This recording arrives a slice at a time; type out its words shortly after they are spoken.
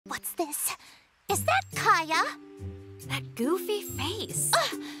What's this? Is that Kaya? That goofy face.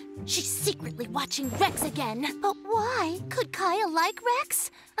 She's secretly watching Rex again. But why? Could Kaya like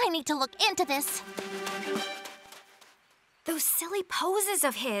Rex? I need to look into this. Those silly poses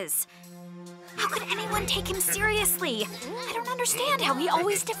of his. How could anyone take him seriously? I don't understand how he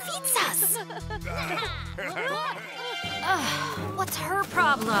always defeats us. What's her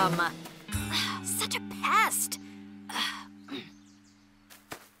problem? Such a pest.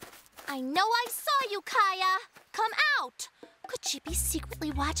 I know I saw you, Kaya. Come out. Could she be secretly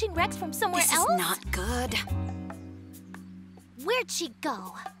watching Rex from somewhere else? This is not good. Where'd she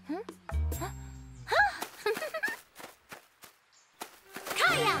go?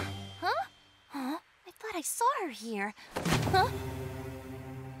 Kaya! Huh? I thought I saw her here.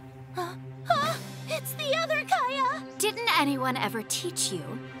 It's the other Kaya! Didn't anyone ever teach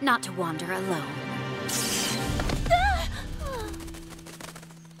you not to wander alone?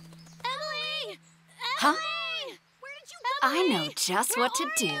 Emily! Huh? Where did you go? I know just what to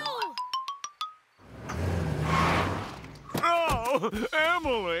do. Oh,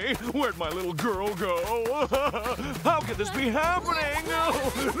 Emily! Where'd my little girl go? How could this be happening? No,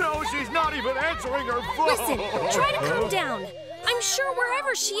 she's not even answering her phone. Listen, try to calm down. I'm sure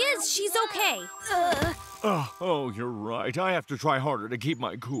wherever she is, she's okay. Oh, you're right. I have to try harder to keep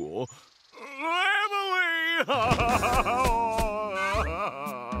my cool. Emily!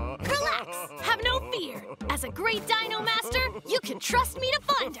 Relax. Have no fear. As a great Dino Master, you can trust me to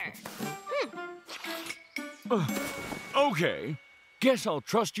find her. Okay. Guess I'll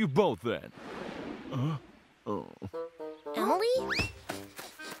trust you both then. Emily?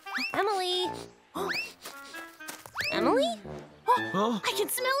 Emily? Emily? Huh? I can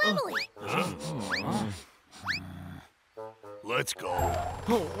smell Emily. Let's go.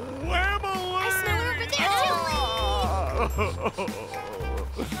 Oh, Emily! I smell her over there, too.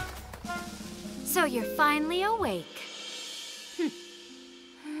 So you're finally awake.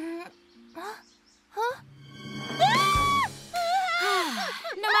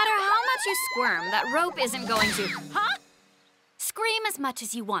 No matter how much you squirm, that rope isn't going to... Huh? Scream as much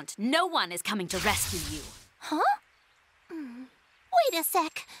as you want. No one is coming to rescue you. Huh? Wait a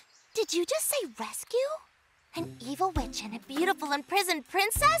sec. Did you just say rescue? An evil witch and a beautiful imprisoned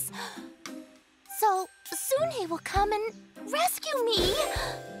princess? So soon he will come and rescue me.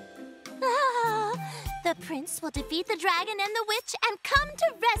 The prince will defeat the dragon and the witch and come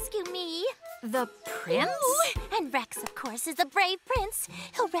to rescue me. The prince? Ooh, and Rex, of course, is a brave prince.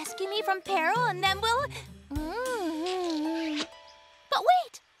 He'll rescue me from peril and then we'll... But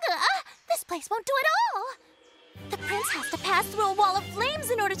wait! This place won't do it all! The prince has to pass through a wall of flames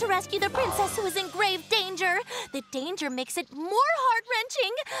in order to rescue the princess who is in grave danger. The danger makes it more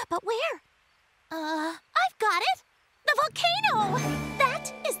heart-wrenching. But where? I've got it! The volcano!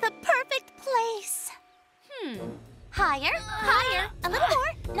 That is the perfect place. Higher, higher, a little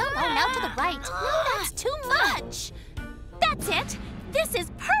more. No, now to the right. No, that's too much. That's it. This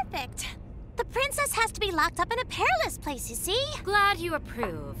is perfect. The princess has to be locked up in a perilous place, you see? Glad you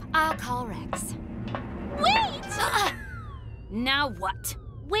approve. I'll call Rex. Wait! Now what?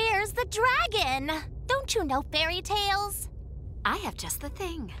 Where's the dragon? Don't you know fairy tales? I have just the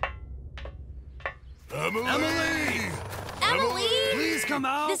thing. Emily! Emily! Please come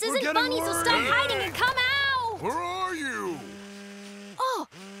out! This We're isn't getting funny, so worried. stop hiding and come out! Where are you? Oh,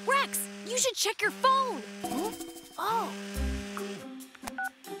 Rex, you should check your phone. Oh.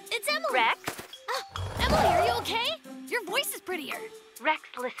 It's Emily. Rex? Emily, are you okay? Your voice is prettier. Rex,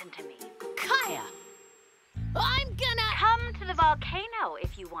 listen to me. Kaya. I'm gonna... Come to the volcano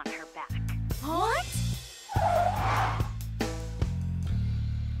if you want her back. What?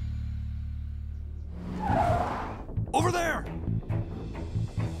 Over there!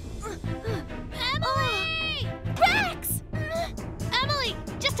 Emily! Rex! Emily,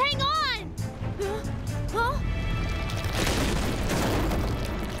 just hang on! Huh?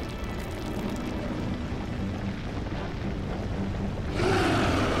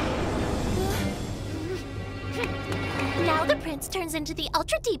 Now the prince turns into the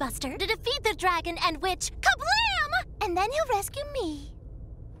Ultra D-Buster to defeat the dragon and witch. Kablam! And then he'll rescue me.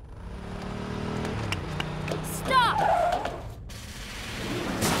 Stop!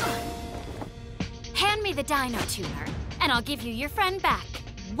 Hand me the Dino tuner, and I'll give you your friend back.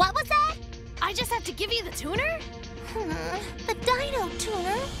 What was that? I just have to give you the tuner? The Dino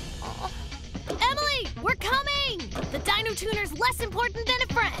tuner? Oh. Emily, we're coming! The Dino tuner's less important than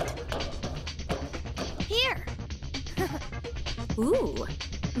a friend. Here. Ooh,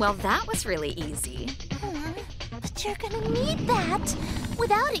 well that was really easy. But you're gonna need that.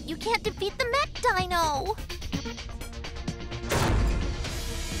 Without it, you can't defeat the Mech Dino.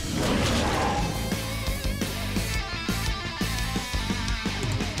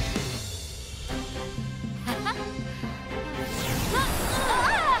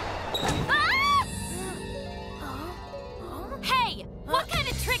 What kind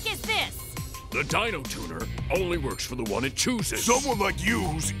of trick is this? The Dino Tuner only works for the one it chooses. Someone like you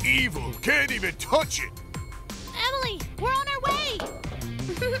who's evil can't even touch it. Emily, we're on our way!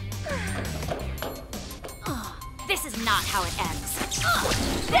 This is not how it ends.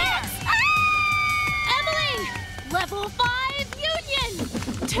 There! Emily! Level 5 Union!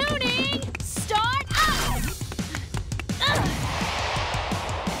 Tuning! Start up!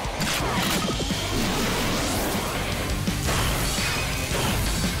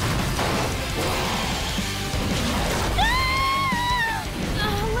 A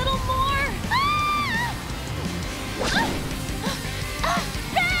little more!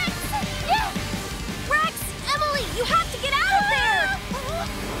 Rex! Emily, you have to get out of there!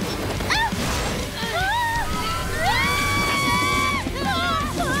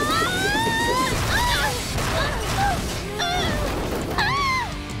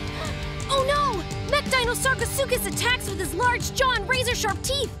 Oh no! Mech Dino Sarcosuchus attacks with his large jaw and razor-sharp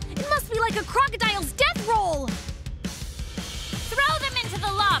teeth! It must be like a crocodile's death roll! Throw them into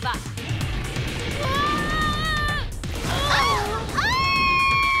the lava.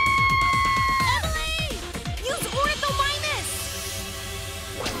 Emily! Use Ornithominus!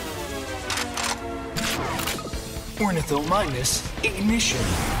 Ornithominus ignition.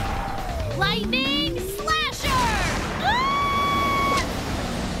 Lightning Slasher!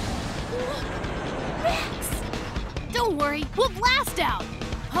 Rex! Don't worry, we'll blast out!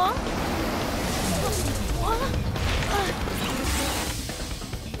 Huh?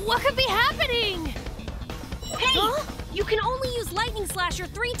 What could be happening? Hey! Huh? You can only use Lightning Slasher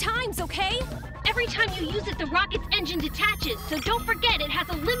 3 times, okay? Every time you use it, the rocket's engine detaches, so don't forget it has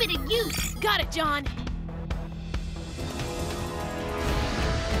a limited use. Got it, John.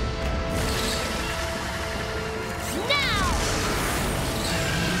 Now!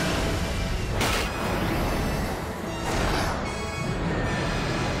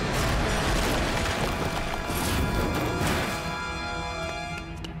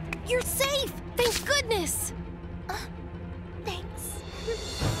 You're safe! Thank goodness! Thanks.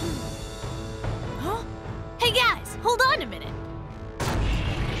 Huh? Hey guys, hold on a minute.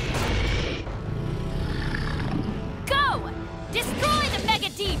 Go! Destroy the Mega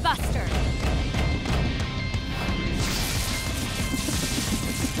D Buster.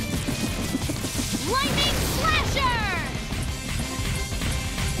 Lightning Slasher!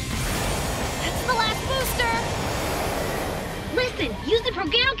 That's the last booster! Listen, use the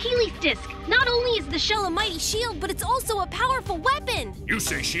Proganocheles disc. Not only is the shell a mighty shield, but it's also a powerful weapon. You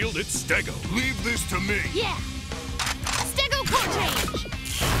say shield, it's Stego. Leave this to me. Yeah. Stego core change.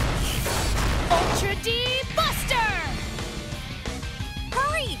 Ultra D Buster!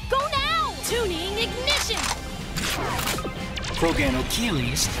 Hurry, go now! Tuning ignition.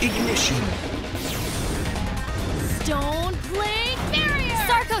 Proganocheles ignition. Stone Plague Barrier!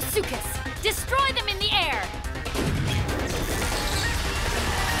 Sarcosuchus, destroy them in the air.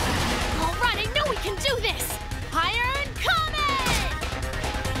 All right, I know we can do this! Iron Comet!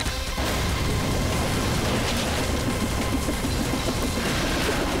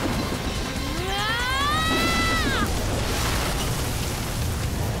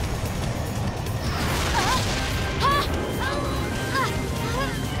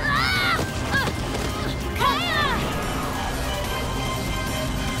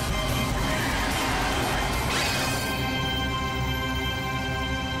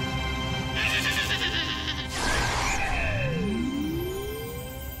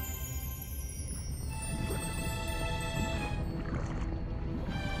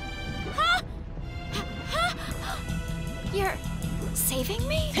 You're saving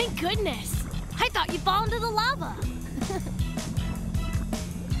me? Thank goodness! I thought you'd fall into the lava!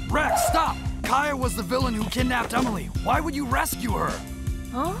 Rex, stop! Kaya was the villain who kidnapped Emily. Why would you rescue her?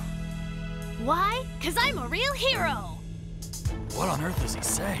 Huh? Why? 'Cause I'm a real hero! What on earth is he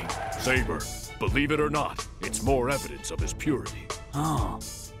saying? Saber, believe it or not, it's more evidence of his purity. Oh.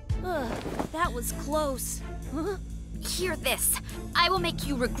 That was close. Huh? Hear this. I will make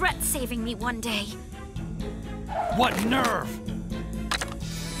you regret saving me one day. What nerve!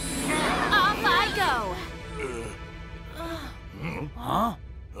 Off I go. Huh?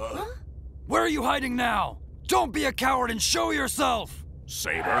 Where are you hiding now? Don't be a coward and show yourself!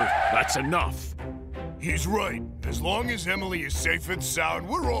 Saber, that's enough. He's right. As long as Emily is safe and sound,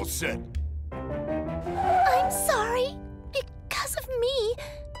 we're all set. I'm sorry. Because of me.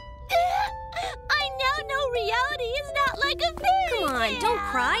 I now know reality is not like a fairy Come on, tale. don't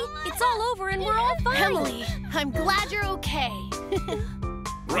cry. It's all over and we're all fine. Emily, I'm glad you're okay.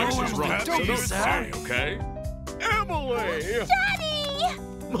 Rex is Emily, right, don't so be don't sad. say, okay? Emily! Daddy!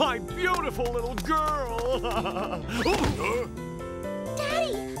 My beautiful little girl!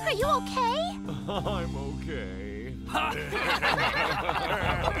 Are you okay? I'm okay.